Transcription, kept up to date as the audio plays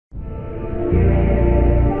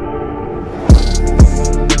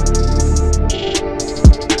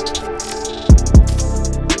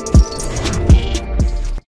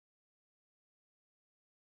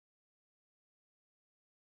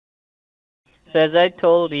So as I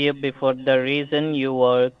told you before, the reason you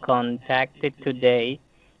were contacted today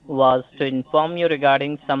was to inform you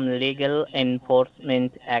regarding some legal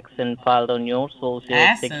enforcement action filed on your social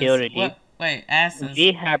Assens. security. What? Wait, Assens.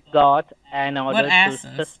 We have got an What order to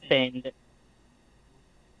Assens? suspend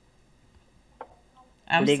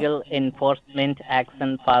I'm so. legal enforcement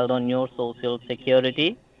action filed on your social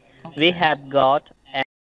security. We Okay. have got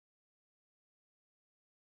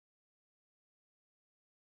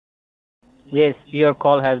yes, your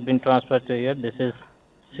call has been transferred to you. This is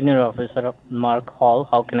Senior Officer Mark Hall.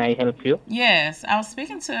 How can I help you? Yes, I was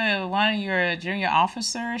speaking to one of your junior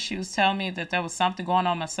officers. She was telling me that there was something going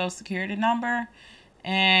on with my social security number,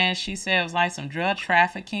 and she said it was like some drug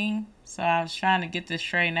trafficking. So I was trying to get this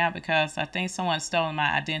straightened out because I think someone's stolen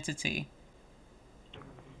my identity.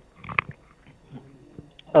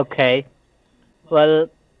 Okay. Well,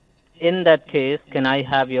 in that case, can I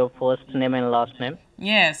have your first name and last name?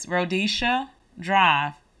 Yes, Rhodesia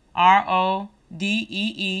Drive. Rodeesha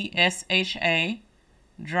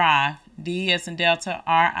Drive. D as in Delta,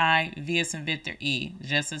 RIV as in Victor E,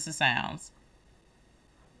 just as it sounds.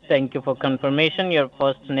 Thank you for confirmation. Your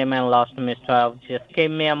first name and last name is 12. Just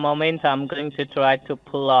give me a moment. I'm going to try to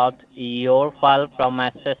pull out your file from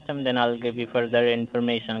my system, then I'll give you further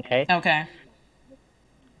information, okay? Okay.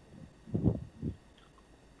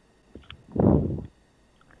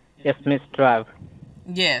 Yes, Miss Trav.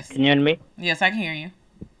 Yes. Can you hear me? Yes, I can hear you.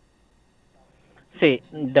 See,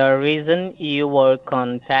 the reason you were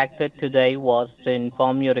contacted today was to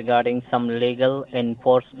inform you regarding some legal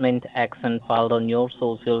enforcement action filed on your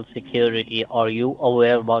social security. Are you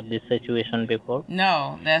aware about this situation before?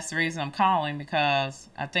 No, that's the reason I'm calling because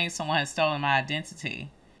I think someone has stolen my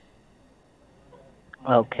identity.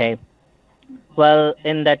 Okay. Well,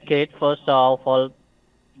 in that case, first of all,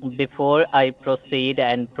 before I proceed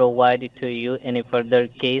and provide to you any further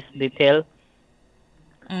case detail,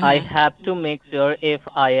 I Mm-hmm. have to make sure if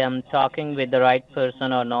I am talking with the right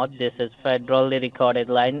person or not. This is federally recorded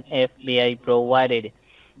line FBI provided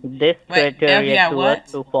this Wait, criteria FBI to us what?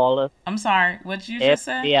 to follow. I'm sorry, what did you just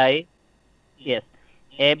say? FBI, yes,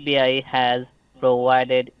 FBI has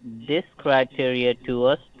provided this criteria to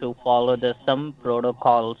us to follow the some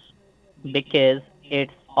protocols because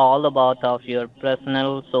it's all about of your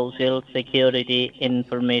personal social security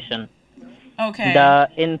information. Okay. The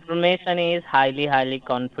information is highly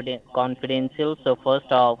confidential. So first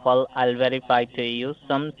of all, I'll verify to you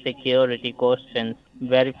some security questions.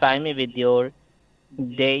 Verify me with your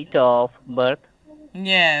date of birth.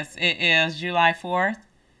 Yes, it is July 4th,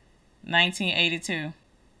 1982.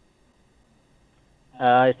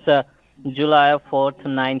 It's July 4th,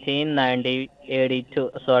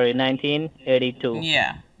 1982. Sorry, 1982.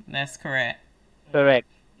 Yeah, that's correct. Correct.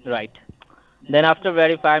 Right. Then after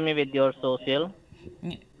verify me with your social.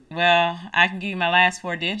 Well, I can give you my last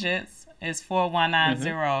four digits. It's Mm-hmm.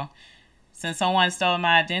 4190. Since someone stole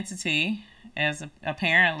my identity, as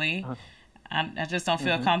apparently, I just don't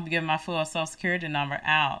feel Mm-hmm. comfortable giving my full social security number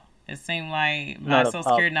out. It seemed like my Not a social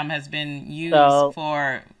security problem. number has been used So,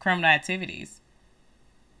 for criminal activities.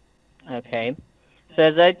 okay. So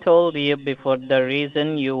as I told you before, the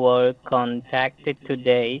reason you were contacted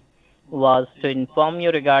today was to inform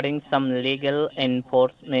you regarding some legal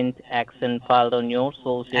enforcement action filed on your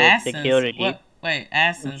social Assens. security. What? Wait,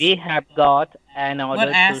 Assens. We have got an What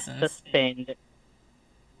order to Assens? suspend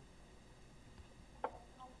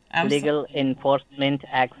I'm so. legal enforcement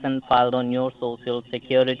action filed on your social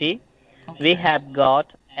security. We Okay. have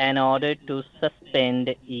got an order to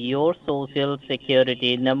suspend your social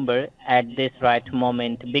security number at this right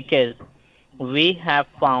moment because we have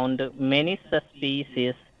found many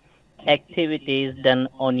suspicious activities done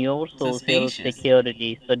on your social Suspicious.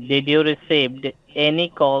 security. So did you receive any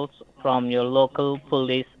calls from your local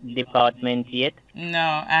police department yet?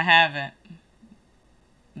 No, I haven't.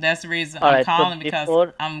 That's the reason All I'm right, so calling because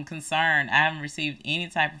before, I'm concerned. I haven't received any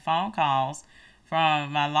type of phone calls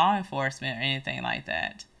from my law enforcement or anything like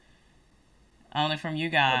that. Only from you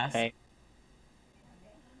guys. okay,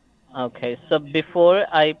 okay, so before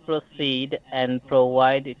I proceed and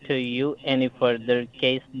provide to you any further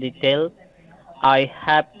case detail, I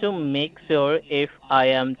have to make sure if I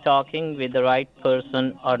am talking with the right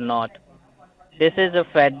person or not. This is a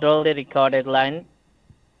federally recorded line.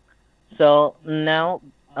 So now,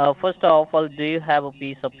 first of all, do you have a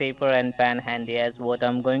piece of paper and pen handy? As what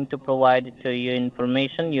I'm going to provide to you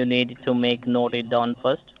information, you need to make note it down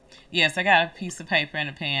first. Yes, I got a piece of paper and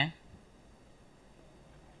a pen.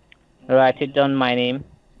 Write it down. My name.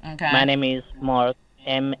 My Okay. name is Mark.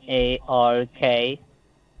 Mark.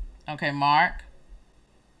 Okay, Mark.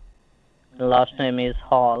 Last name is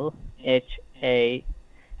Hall. Hall.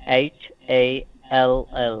 Hall.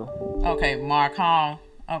 Okay, Mark Hall.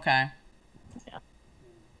 Okay. Yeah.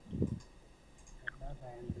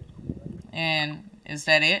 And is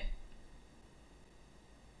that it?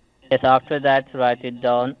 Yes, after that, write it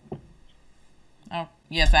down. Oh,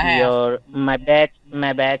 yes, I have. Your my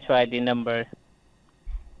batch ID number.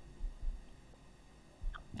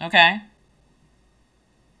 Okay.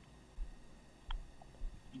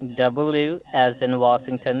 W as in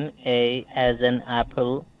Washington, A as in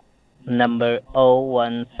Apple, number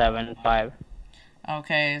 0175.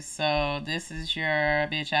 Okay, so this is your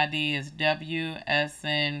bitch ID is W as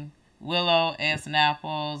in Willow as in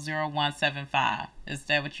Apple 0175. Is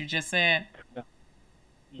that what you just said?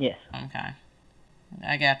 Yes. Okay.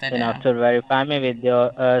 I got that Then down. after verify me with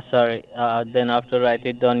your then after write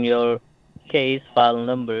it down your case file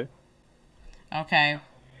number. Okay.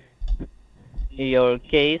 Your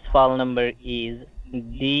case file number is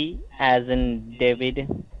D as in David,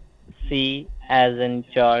 C as in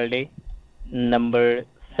Charlie, number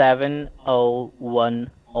 7010.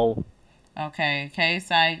 Okay. Case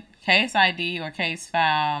ID or case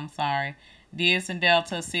file, I'm sorry. D is in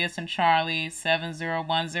Delta, C is in Charlie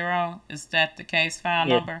 7010. Is that the case file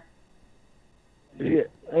Yes. number? Yeah.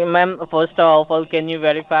 Ma'am, first of all, can you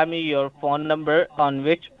verify me your phone number, on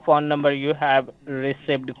which phone number you have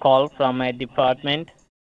received call from my department?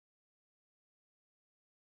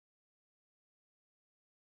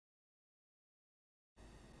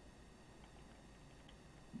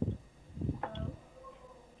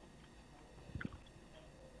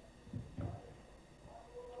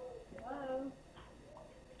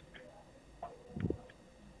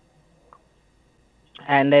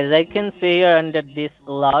 And as I can see here under this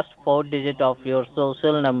last four digit of your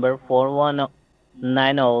social number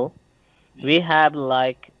 4190, we have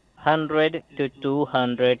like 100 to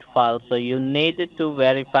 200 files. So you need to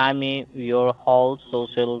verify me your whole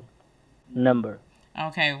social number.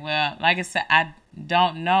 Okay, well, like I said, I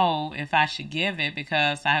don't know if I should give it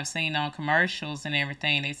because I have seen on commercials and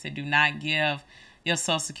everything, they said do not give your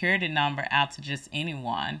social security number out to just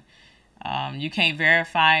anyone. You can't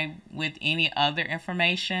verify with any other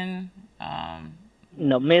information.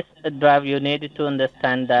 No, Miss Drive, you need to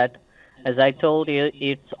understand that, as I told you,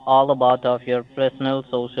 it's all about of your personal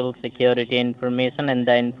social security information, and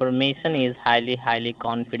the information is highly, highly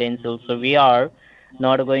confidential. So we are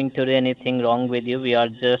not going to do anything wrong with you. We are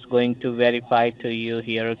just going to verify to you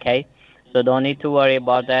here, okay? So don't need to worry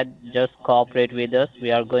about that. Just cooperate with us.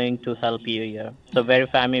 We are going to help you here. So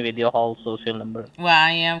verify me with your whole social number. Well,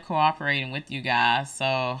 I am cooperating with you guys.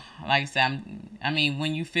 So, like I said, I mean,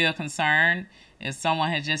 when you feel concerned, if someone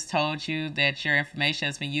has just told you that your information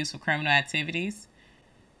has been used for criminal activities,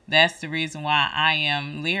 that's the reason why I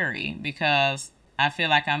am leery because I feel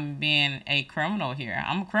like I'm being a criminal here.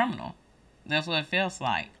 I'm a criminal. That's what it feels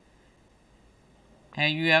like. Have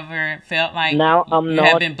you ever felt like Now I'm you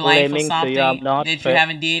have not been blamed for blaming to you. I'm something not that you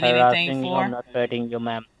haven't did anything harassing you. I'm for? not threatening you,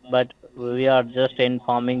 ma'am. But we are just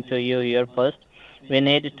informing to you here first. We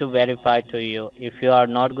need to verify to you. If you are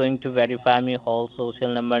not going to verify me whole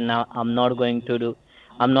social number now, I'm not going to do.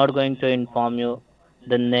 I'm not going to inform you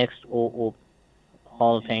the next whole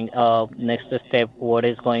thing. Next step. What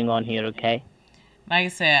is going on here? Okay. Like I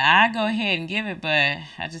said, I go ahead and give it, but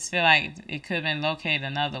I just feel like it could have been located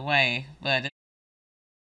another way. But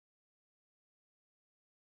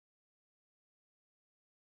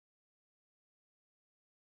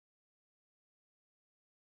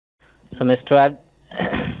So, Mr. Ab,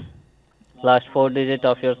 last four digit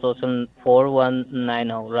of your social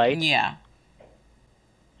 4190, right? yeah.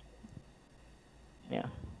 Yeah.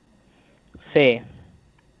 Say.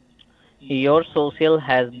 Your social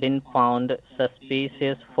has been found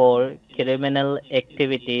suspicious for criminal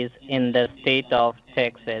activities in the state of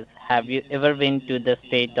Texas. Have you ever been to the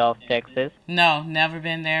state of Texas? No, never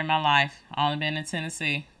been there in my life. Only been in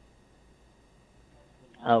Tennessee.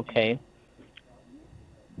 Okay.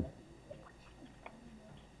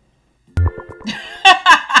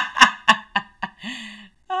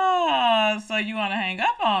 Oh, so you want to hang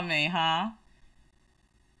up on me, huh?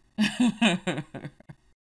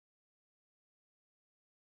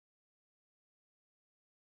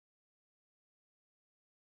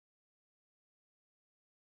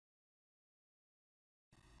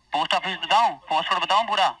 Post office बताऊं, post code बताऊं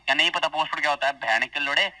पूरा? क्या नहीं पता post code क्या होता है? भैन के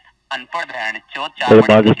लोड़े, अनपढ़ भैन चोद, चार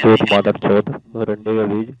मादर चोद मादर चोद रंडे का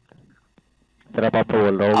बीज तेरा पापा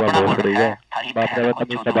बोल रहा हूँ मैं भोसड़ी के बाप ने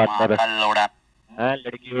तमीज से बात कर है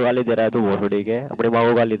लड़की को गाली दे रहा है तू भोसड़ी के अपनी माँ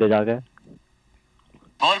को गाली दे जाके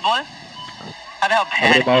बोल बोल अरे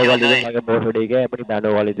अपनी माँ को गाली दे जाके भोसड़ी के अपनी बहनों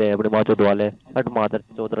को गाली दे अपनी माँ चोद वाले हट मादर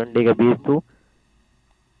चोद रंडे के बीज तू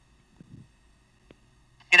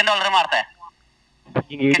कितने डॉलर मारता है?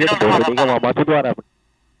 कितने डॉलर मारता है? मामा तो द्वारा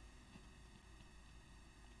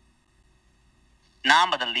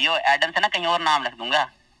नाम बदल दियो, एडम से ना कहीं और नाम लिख दूंगा।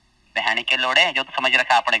 बहन के लोड़े जो तो समझ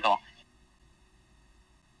रखा अपने को।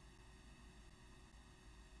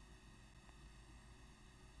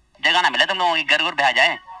 जगह ना मिले तुम लोगों की, घर घर बह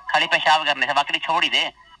जाए खाली पेशाब करने से, बाकी छोड़ ही दे।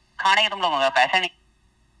 खाने के तुम लोगों का पैसे नहीं।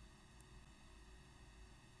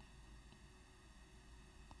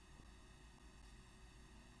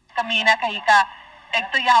 कमीना कहीं का। एक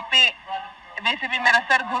तो यहाँ पे वैसे भी मेरा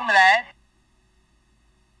सर घूम रहा है।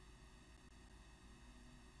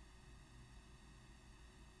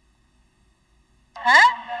 हैं?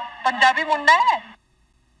 पंजाबी मुंडा है।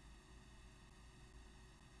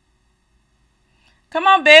 Come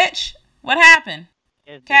on, bitch. What happened?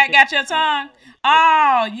 Cat got your tongue?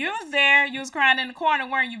 Oh, you was there. You was crying in the corner,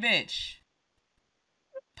 weren't you, bitch?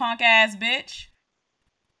 Punk ass bitch.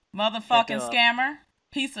 Motherfucking scammer.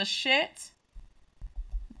 Piece of shit.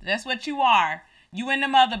 That's what you are. You and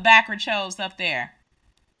them other backward shows up there.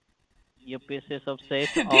 You pieces of shit.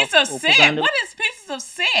 Piece of shit? What is pieces of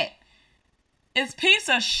shit? It's piece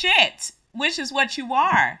of shit, which is what you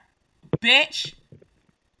are. Bitch.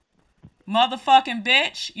 Motherfucking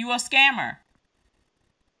bitch. You a scammer.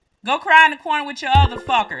 Go cry in the corner with your other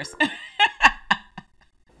fuckers.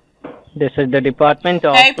 This is the Department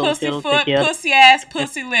of Hey, Social pussyfoot, Security. pussy ass,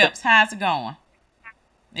 pussy lips. How's it going?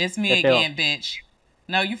 It's me again, bitch.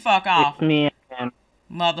 No, you fuck off. It's me again.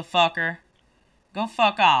 Motherfucker. Go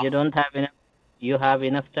fuck off. You don't have enough. You have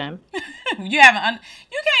enough time? You can't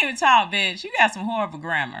even talk, bitch. You got some horrible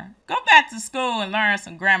grammar. Go back to school and learn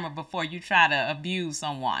some grammar before you try to abuse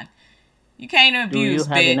someone. You can't abuse, Do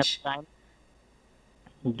you have bitch. enough time?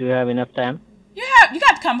 Do you have enough time? You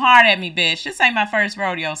got to come hard at me, bitch. This ain't my first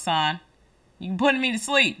rodeo, son. You putting me to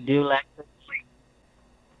sleep. Do you like to sleep?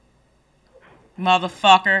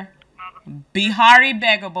 Motherfucker. Bihari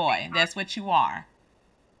beggar boy. That's what you are.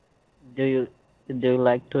 Do you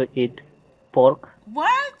like to eat pork?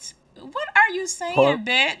 What? What are you saying, Pork.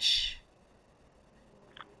 bitch?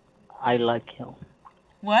 I like him.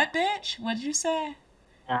 What, bitch? What did you say?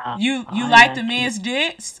 You I like the him. men's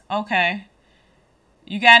dicks? Okay.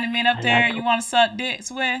 You got any men up there you want to suck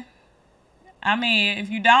dicks with? I mean, if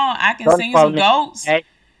you don't, I can sing you some goats. Hey.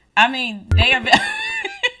 I mean, they are.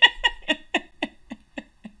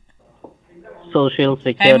 Social Hey,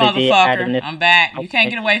 Security. motherfucker, I'm back. You can't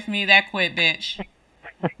get away from me that quick, bitch.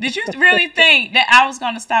 Did you really think that I was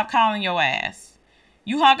going to stop calling your ass?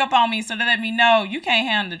 You hung up on me so to let me know you can't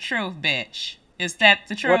handle the truth, bitch. Is that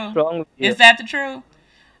the truth? What's wrong with you? Is that the truth?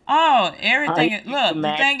 Oh, everything. Look,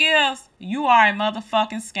 the thing is, you are a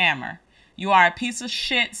motherfucking scammer. You are a piece of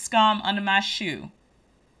shit scum under my shoe.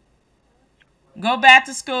 Go back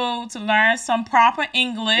to school to learn some proper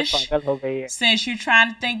English. Since you're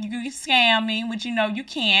trying to think you can scam me, which you know you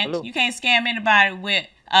can't. Hello. You can't scam anybody with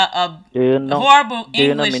a horrible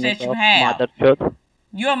English that you have.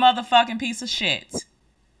 You're a motherfucking piece of shit.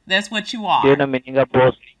 That's what you are. Do you know meaning of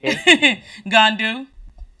boss? Gundu.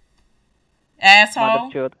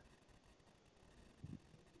 Asshole.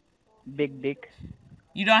 Big dick.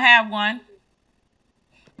 You don't have one.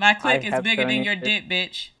 My click is bigger than your dick,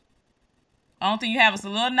 bitch. Only thing you have is a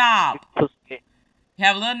little knob. You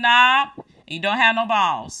have a little knob, and you don't have no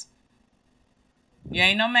balls. You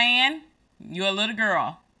ain't no man. You're a little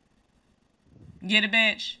girl. Get it,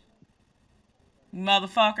 bitch? You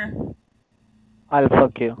motherfucker. I'll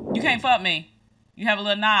fuck you. You can't fuck me. You have a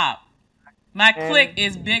little knob. My click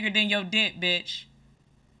is bigger than your dick, bitch.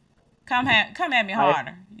 Come at me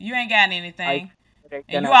harder. You ain't got anything.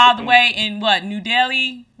 And you all the way in what? New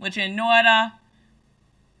Delhi? Which in Noida?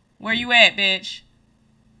 Where you at, bitch?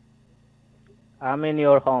 I'm in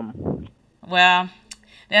your home. Well,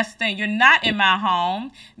 that's the thing. You're not in my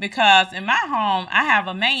home because in my home I have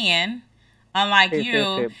a man, unlike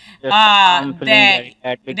you,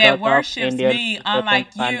 that worships me,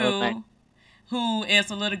 unlike you, who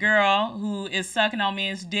is a little girl who is sucking on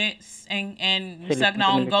men's dicks and sucking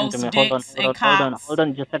on ghost dicks and cocks. Hold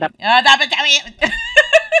on, just shut up.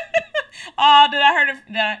 Oh, did I hurt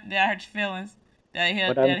your feelings? Did I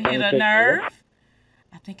hit a nerve?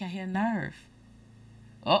 I think I hit a nerve.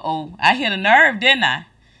 Uh-oh. I hit a nerve, didn't I?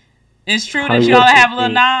 It's true that you only have a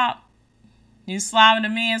little knob. You slamming the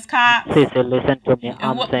men's cock. Sister, listen to me.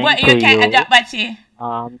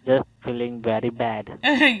 I'm just feeling very bad.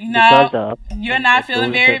 No, you're not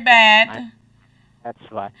feeling very bad. That's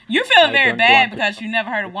why. You're feeling very bad because you never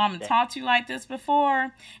heard a woman talk to you like this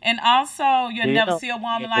before. And also, you'll never see a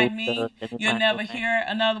woman like me. You'll never hear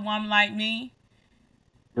another woman like me.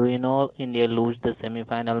 Do you know India lose the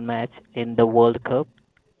semi-final match in the World Cup?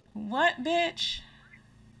 What, bitch?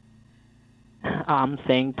 I'm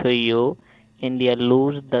saying to you, India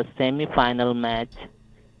lose the semi-final match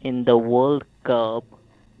in the World Cup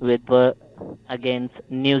with against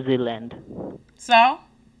New Zealand. So,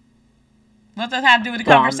 what does that have to do with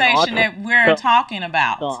the So I'm not conversation that we're so talking so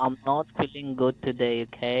about? I'm not feeling good today,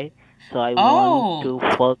 okay? So I want Oh, to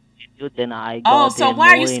forgive you. Then I oh, got so a why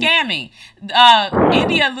are you more in. scamming?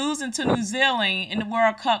 India losing to New Zealand in the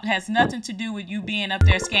World Cup has nothing to do with you being up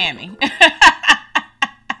there scamming.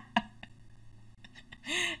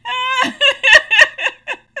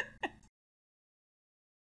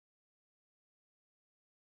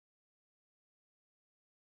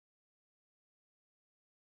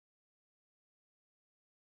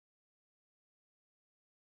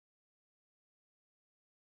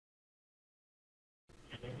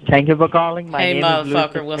 Thank you for calling. My Hey, name is Luis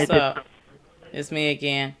motherfucker, what's Smith. up? It's me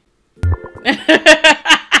again.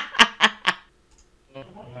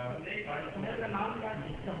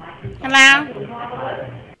 Hello?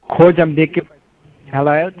 खोज हम देख के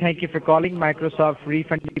Hello, thank you for calling Microsoft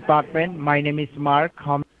Refund Department. My name is Mark.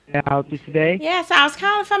 How may I help you today? Yes, I was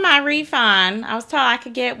calling for my refund. I was told I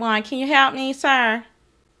could get one. Can you help me, sir?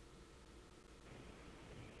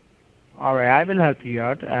 All right, I will help you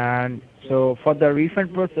out. And so for the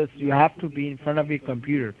refund process, you have to be in front of your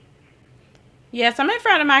computer. Yes, I'm in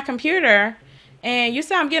front of my computer, and you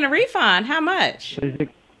said I'm getting a refund. How much? So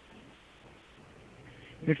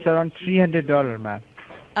it's around $300, ma'am.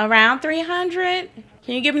 Around 300?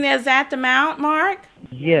 Can you give me the exact amount, Mark?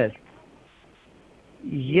 Yes.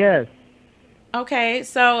 Yes. Okay,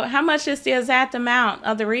 so how much is the exact amount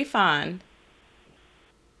of the refund?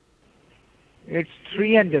 It's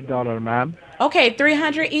 $300, ma'am. Okay,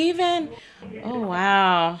 300 even? Oh,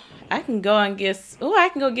 wow. I can go and get, oh, I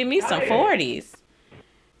can go get me some 40s.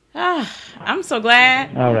 Ah, I'm so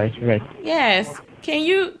glad. All right, right. Yes. Can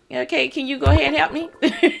you go ahead and help me?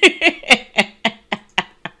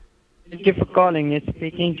 Thank you for calling. You're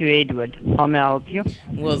speaking to Edward. How may I help you?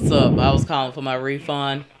 What's up? I was calling for my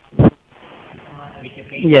refund.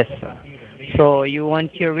 Yes, sir. So you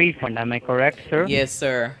want your refund, am I correct, sir? Yes,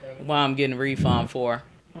 sir. What I'm getting a refund for?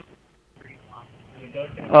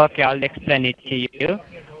 Okay, I'll explain it to you.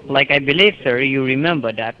 Like I believe, sir, you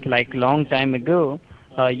remember that like long time ago,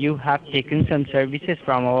 you have taken some services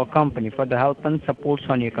from our company for the help and supports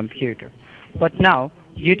on your computer. But now,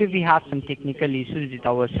 due to we have some technical issues with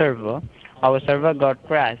our server got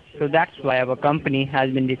crashed. So that's why our company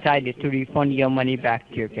has been decided to refund your money back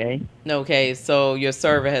to you, okay? Okay, so your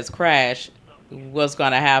server has crashed. What's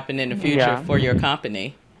going to happen in the future for your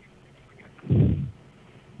company?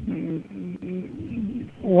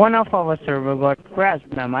 One of our server got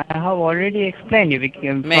crashed, ma'am. I have already explained you.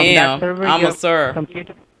 From that server, I'm a sir.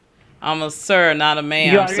 Computer, I'm a sir, not a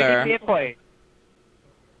ma'am, you already sir. paid for it.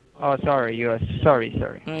 Oh, sorry. You are sorry.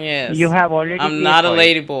 Yes. You have already. I'm not a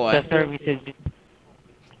lady boy. The services.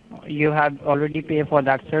 You have already paid for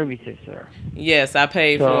that services, sir. Yes, I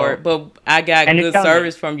paid for it, but I got good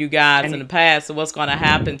service from you guys in the past. So what's going to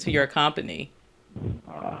happen to your company?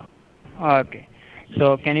 Okay.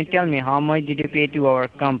 So can you tell me how much did you pay to our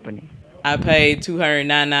company? I paid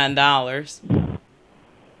 $299.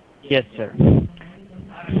 Yes, sir.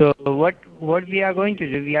 So what we are going to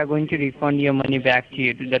do? We are going to refund your money back to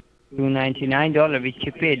you to the $299 which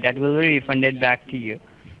you paid. That will be refunded back to you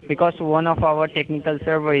because one of our technical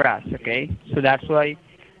server crashed. Okay, so that's why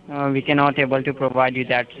we cannot able to provide you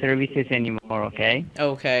that services anymore. Okay.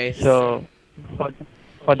 Okay. So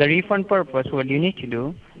for the refund purpose, what you need to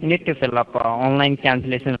do, you need to fill up an online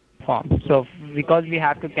cancellation form. So because we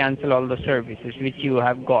have to cancel all the services which you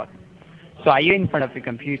have got. So are you in front of your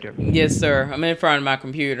computer? Yes, sir. I'm in front of my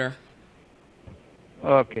computer.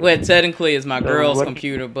 Okay. Well, technically it's my girl's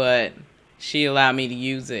computer, but she allowed me to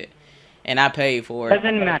use it, and I paid for it.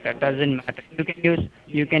 Doesn't matter.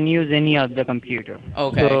 You can use any of the computer.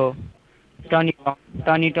 Okay. So turn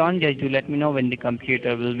it on. Just to let me know when the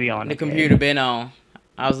computer will be on. The computer been on.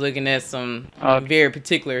 I was looking at some very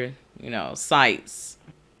particular, sites.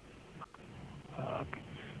 Okay.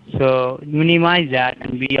 So minimize that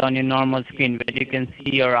and be on your normal screen where you can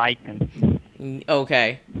see your icons.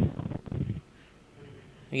 Okay.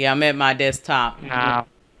 Yeah, I'm at my desktop. Now,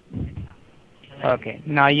 okay.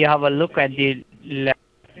 Now you have a look at the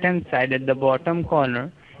left-hand side at the bottom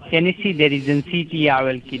corner. Can you see there is a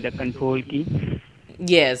CTRL key, the control key?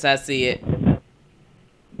 Yes, I see it.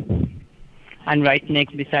 And right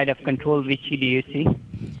next beside of control, which key do you see?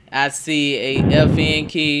 I see a FN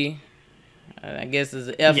key. I guess it's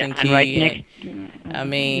an FN key. And right next, I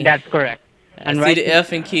mean, that's correct. I see the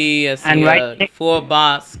FN key. I see a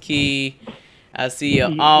 4-box key. I see a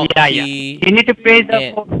alt key. You need to press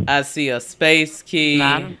the. I see a space key.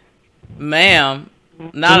 Ma'am.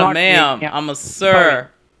 Do Not a not ma'am. yeah. I'm a sir.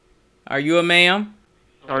 Are you a ma'am?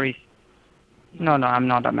 Sorry. No, I'm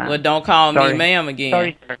not a man. Well, don't call me Sorry. ma'am again.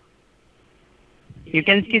 Sorry, sir. You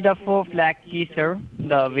can see the 4 flag key, sir.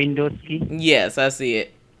 The Windows key. Yes, I see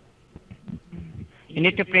it. You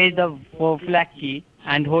need to press the 4 flag key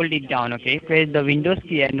and hold it down, okay? Press the Windows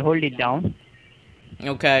key and hold it down.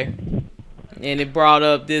 Okay. And it brought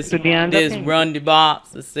up this run the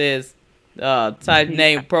box. It says type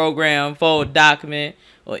name program, folder document,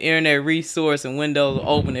 or internet resource, and Windows will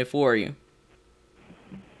open it for you.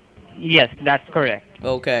 Yes, that's correct.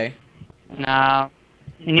 Okay. Now,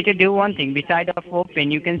 you need to do one thing. Beside of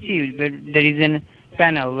open, you can see there is a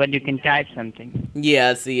panel where you can type something. Yeah,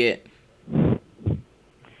 I see it.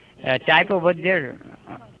 Type over there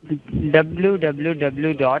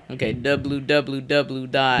www dot. Okay,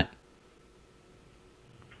 www dot.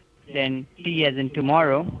 Then T as in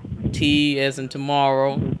tomorrow. T as in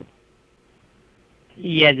tomorrow.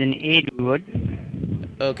 E as in Edward.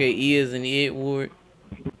 Okay, E as in Edward.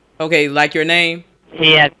 Okay, like your name?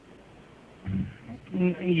 A as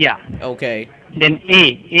yeah. Okay. Then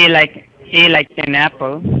A like an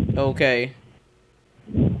apple. Okay.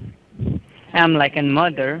 M like in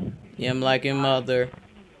mother. M like in mother.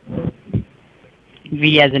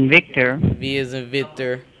 V as in Victor. V as in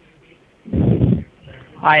Victor.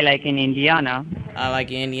 I like in Indiana. I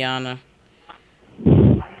like Indiana.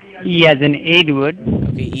 E as in Edward.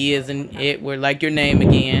 Okay, E as in Edward, like your name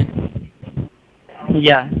again.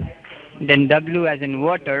 Yeah. Then W as in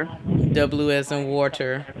water. W as in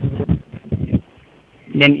water.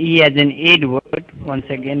 Then E as in Edward. Once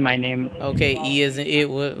again, my name. Okay, E as in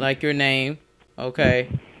Edward, like your name. Okay.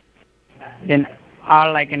 Then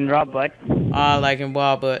R like in Robert. R like in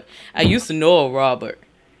Robert. I used to know a Robert.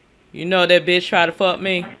 You know that bitch tried to fuck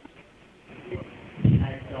me?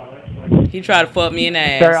 He tried to fuck me in the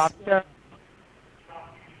ass. Sir, after...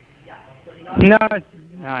 No,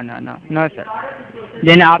 sir.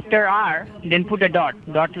 Then after R, then put a dot.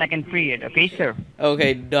 Dot like in period. Okay, sir?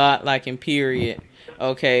 Okay, dot like in period.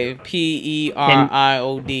 Okay, Period.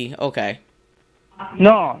 Okay.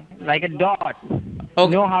 No, like a dot.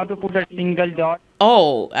 Okay. Know how to put a single dot?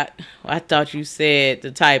 Oh, I thought you said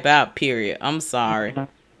to type out period. I'm sorry.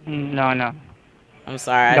 No. I'm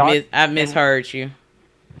sorry. I misheard you.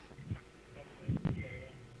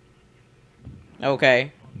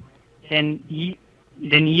 Okay. Then U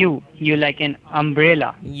like an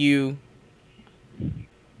umbrella. U.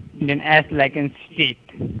 Then S like in state.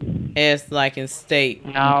 S like in state.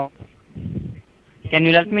 Now, can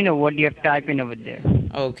you let me know what you have typed in over there?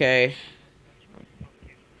 Okay.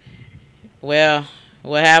 Well,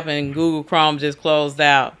 what happened? Google Chrome just closed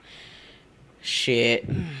out. Shit.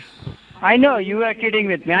 I know, you are kidding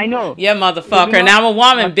with me. I know. Yeah, motherfucker. Now I'm a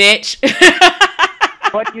woman, bitch.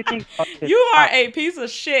 What do you think about this? You are a piece of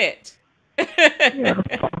shit. What,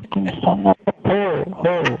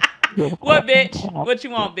 bitch? What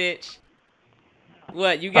you want, bitch?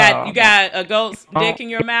 What, you got a ghost dick in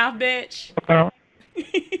your mouth, bitch?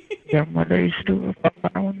 Your mother used to fuck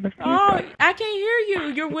around the Oh, I can't hear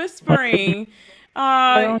you. You're whispering. Did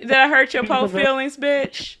I hurt your po feelings,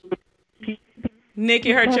 bitch?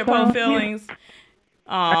 Nikki hurt your po feelings.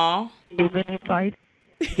 Aw. Even if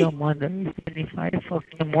your mother, even if I fuck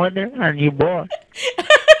your mother and you both.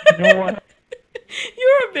 You know what?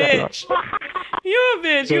 You're a bitch. You're a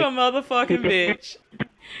bitch. You a motherfucking bitch.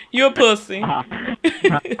 You a pussy.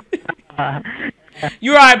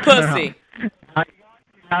 You are a pussy.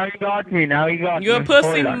 Now you got me. You're a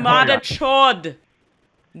pussy mother chod.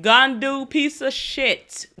 Gandu piece of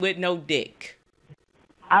shit with no dick.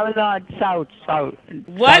 I was on south.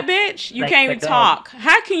 What, bitch? You can't even talk.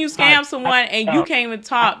 How can you scam someone and you can't even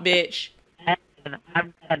talk, bitch?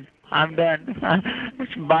 I'm done.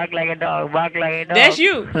 Bark like a dog. That's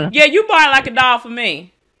you. Yeah, you bark like a dog for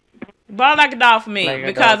me. Bark like a dog for me.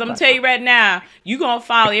 Because I'm going to tell you right now, you going to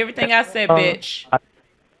follow everything I said, bitch.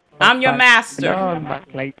 I'm your master.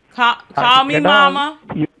 Call me mama.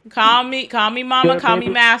 Call me mama. Call me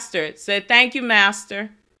master. Say thank you,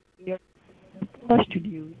 master.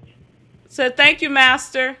 Said thank you,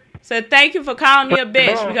 master. Said thank you for calling me a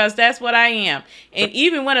bitch because that's what I am. And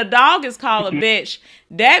even when a dog is called a bitch,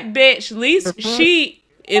 that bitch, at least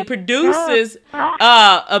it produces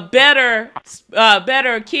a better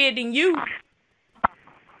kid than you.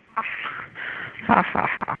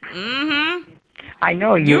 I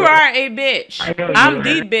know you. You are a bitch. I'm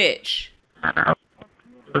the bitch.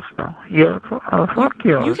 Fuck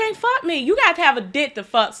you. You can't fuck me. You got to have a dick to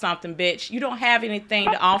fuck something, bitch. You don't have anything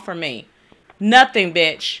to offer me. Nothing,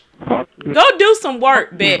 bitch. Go do some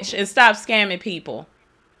work, bitch, and stop scamming people.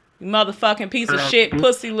 You motherfucking piece of shit,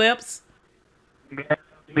 pussy lips.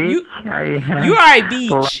 You are a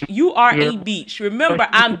beach. You are a beach. Remember,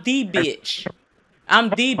 I'm the bitch. I'm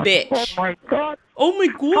the bitch. Oh my god. Oh my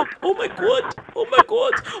god. Oh my god. Oh my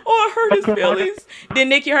god. Oh, I hurt his feelings. Did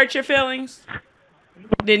Nikki hurt your feelings?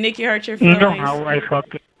 Did Nikki hurt your You feelings? know how I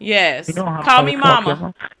fuck it. Yes. You know how Call I me fuck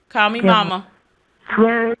mama. Call me mama.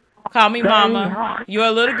 Call me mama. You're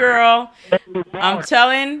a little girl. I'm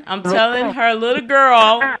telling her little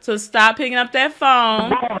girl to stop picking up that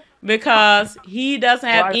phone because he doesn't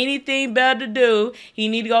have anything better to do. He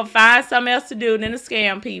need to go find something else to do than to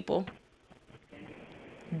scam people.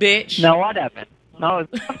 Bitch. Now what happened? No,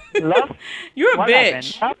 love. You're a What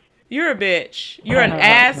bitch. happened? You're a bitch. You're an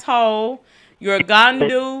asshole. You're a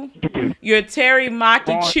gandu. You're a Terry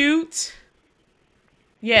Maki Choot.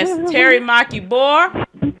 Yes, Terry Maki Boar.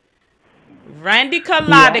 Randy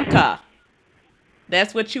Kaladika.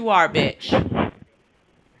 That's what you are, bitch.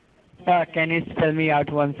 Can you spell me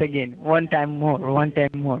out once again? One time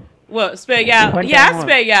more. Well, spell you out. Yeah, I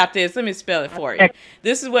spell you out this. Let me spell it for you.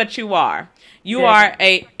 This is what you are. You are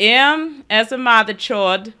a M as a mother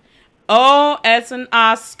child, O as an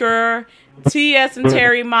Oscar, T as in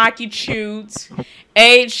Terry Maki Choot,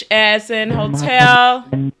 H as in hotel,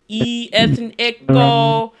 E as in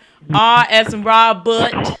echo, R as in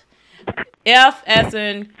Robert, F as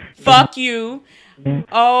in fuck you,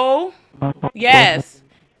 O, yes,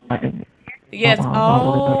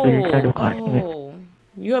 oh,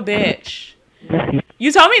 you're a bitch.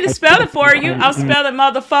 You told me to spell it for you. I'll spell it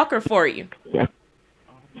motherfucker for you.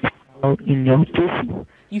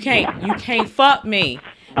 You can't fuck me.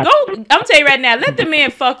 Go, I'm tell you right now, let the men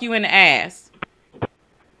fuck you in the ass.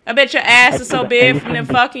 I bet your ass is so big from them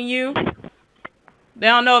fucking you. They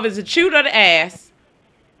don't know if it's a shoot or the ass.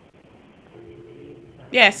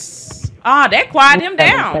 Yes. Ah, that quieted him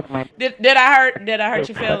down. Did I hurt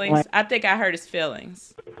your feelings? I think I hurt his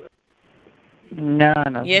feelings. No.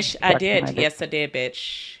 Yes, I did. Yes, I did,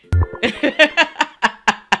 bitch.